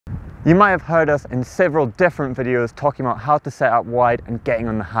You might have heard us in several different videos talking about how to set up wide and getting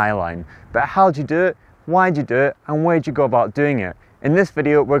on the high line. But how do you do it, why do you do it, and where do you go about doing it? In this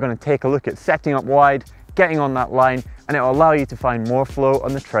video, we're going to take a look at setting up wide, getting on that line, and it will allow you to find more flow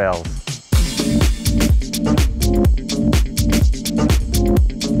on the trails.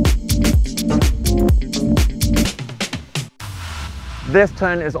 This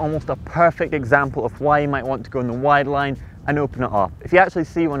turn is almost a perfect example of why you might want to go on the wide line and open it up. If you actually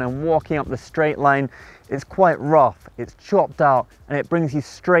see when I'm walking up the straight line, it's quite rough, it's chopped out, and it brings you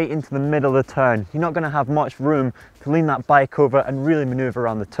straight into the middle of the turn. You're not going to have much room to lean that bike over and really maneuver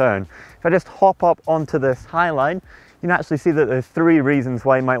around the turn. If I just hop up onto this high line, you can actually see that there's three reasons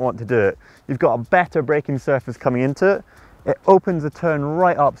why you might want to do it. You've got a better braking surface coming into it. It opens the turn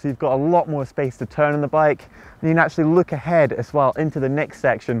right up, so you've got a lot more space to turn on the bike, and you can actually look ahead as well into the next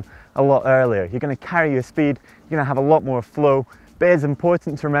section a lot earlier. You're going to carry your speed, you're going to have a lot more flow, but it's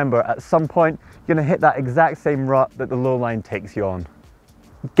important to remember at some point you're going to hit that exact same rut that the low line takes you on.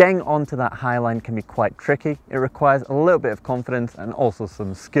 Getting onto that high line can be quite tricky. It requires a little bit of confidence and also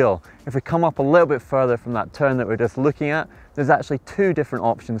some skill. If we come up a little bit further from that turn that we're just looking at, there's actually two different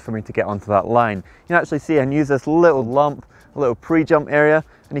options for me to get onto that line. You can actually see and use this little lump, a little pre-jump area,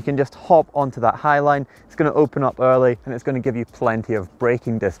 and you can just hop onto that high line. It's going to open up early and it's going to give you plenty of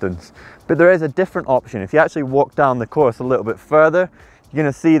braking distance. But there is a different option. If you actually walk down the course a little bit further, you're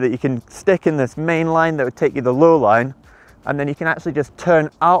going to see that you can stick in this main line that would take you the low line, and then you can actually just turn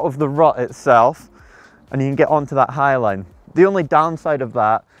out of the rut itself and you can get onto that high line. The only downside of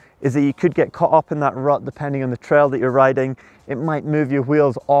that is that you could get caught up in that rut depending on the trail that you're riding. It might move your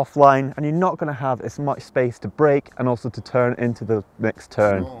wheels offline and you're not going to have as much space to brake and also to turn into the next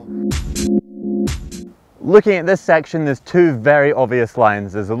turn. Looking at this section, there's two very obvious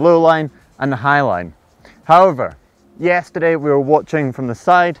lines. There's the low line and the high line. However, yesterday we were watching from the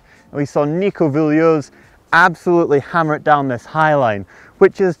side and we saw Nico Villiers absolutely hammer it down this high line,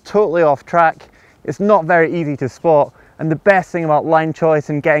 which is totally off track. It's not very easy to spot, and the best thing about line choice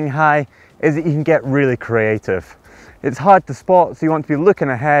and getting high is that you can get really creative. It's hard to spot, so you want to be looking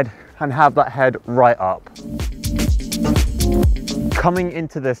ahead and have that head right up. Coming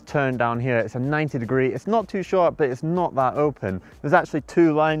into this turn down here, it's a 90 degree. It's not too short, but it's not that open. There's actually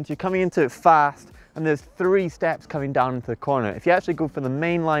two lines. You're coming into it fast, and there's three steps coming down into the corner. If you actually go for the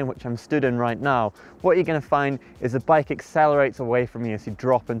main line, which I'm stood in right now, what you're going to find is the bike accelerates away from you as you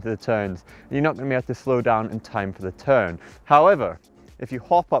drop into the turns, and you're not going to be able to slow down in time for the turn. However, if you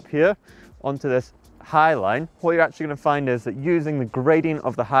hop up here onto this high line, what you're actually going to find is that using the gradient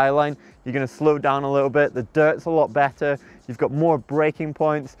of the high line, you're going to slow down a little bit. The dirt's a lot better. You've got more braking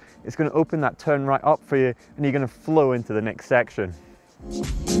points. It's going to open that turn right up for you, and you're going to flow into the next section.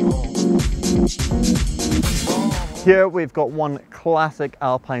 Here we've got one classic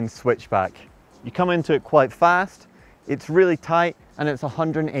alpine switchback. You come into it quite fast, it's really tight, and it's a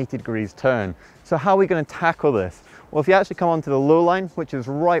 180 degrees turn. So how are we going to tackle this? Well, if you actually come onto the low line, which is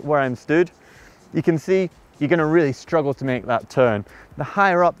right where I'm stood, you can see you're going to really struggle to make that turn. The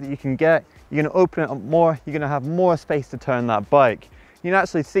higher up that you can get, you're going to open it up more, you're going to have more space to turn that bike. You can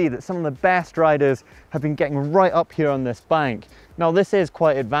actually see that some of the best riders have been getting right up here on this bank. Now this is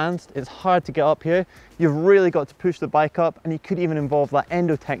quite advanced, it's hard to get up here. You've really got to push the bike up, and you could even involve that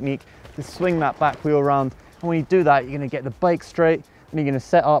endo technique to swing that back wheel around. And when you do that, you're going to get the bike straight and you're going to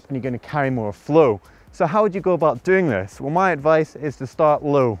set up and you're going to carry more flow. So how would you go about doing this? Well, my advice is to start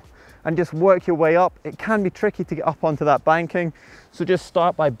low and just work your way up. It can be tricky to get up onto that banking, so just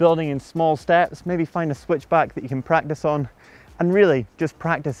start by building in small steps. Maybe find a switchback that you can practice on, and really just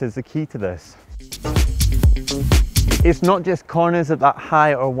practice is the key to this. It's not just corners that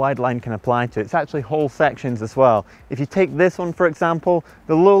high or wide line can apply to, it's actually whole sections as well. If you take this one for example,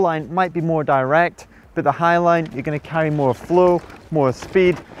 the low line might be more direct, but the high line, you're going to carry more flow, more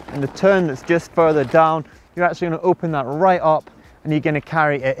speed, and the turn that's just further down, you're actually going to open that right up, and you're going to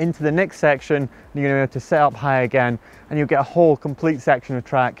carry it into the next section, and you're going to be able to set up high again, and you'll get a whole complete section of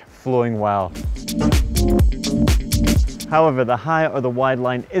track flowing well. However, the high or the wide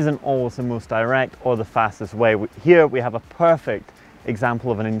line isn't always the most direct or the fastest way. Here we have a perfect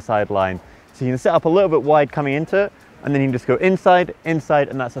example of an inside line. So you can set up a little bit wide coming into it, and then you can just go inside, inside,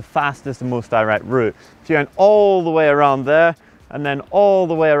 and that's the fastest and most direct route. If you're going all the way around there, and then all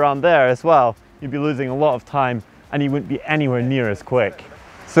the way around there as well, you'd be losing a lot of time, and you wouldn't be anywhere near as quick.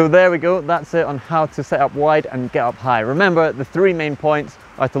 So there we go, that's it on how to set up wide and get up high. Remember, the three main points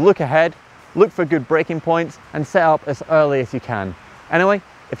are to look ahead, look for good braking points, and set up as early as you can. Anyway,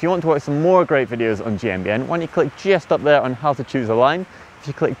 if you want to watch some more great videos on GMBN, why don't you click just up there on how to choose a line. If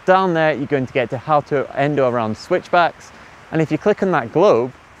you click down there, you're going to get to how to endo around switchbacks. And if you click on that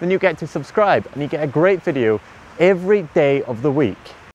globe, then you get to subscribe and you get a great video every day of the week.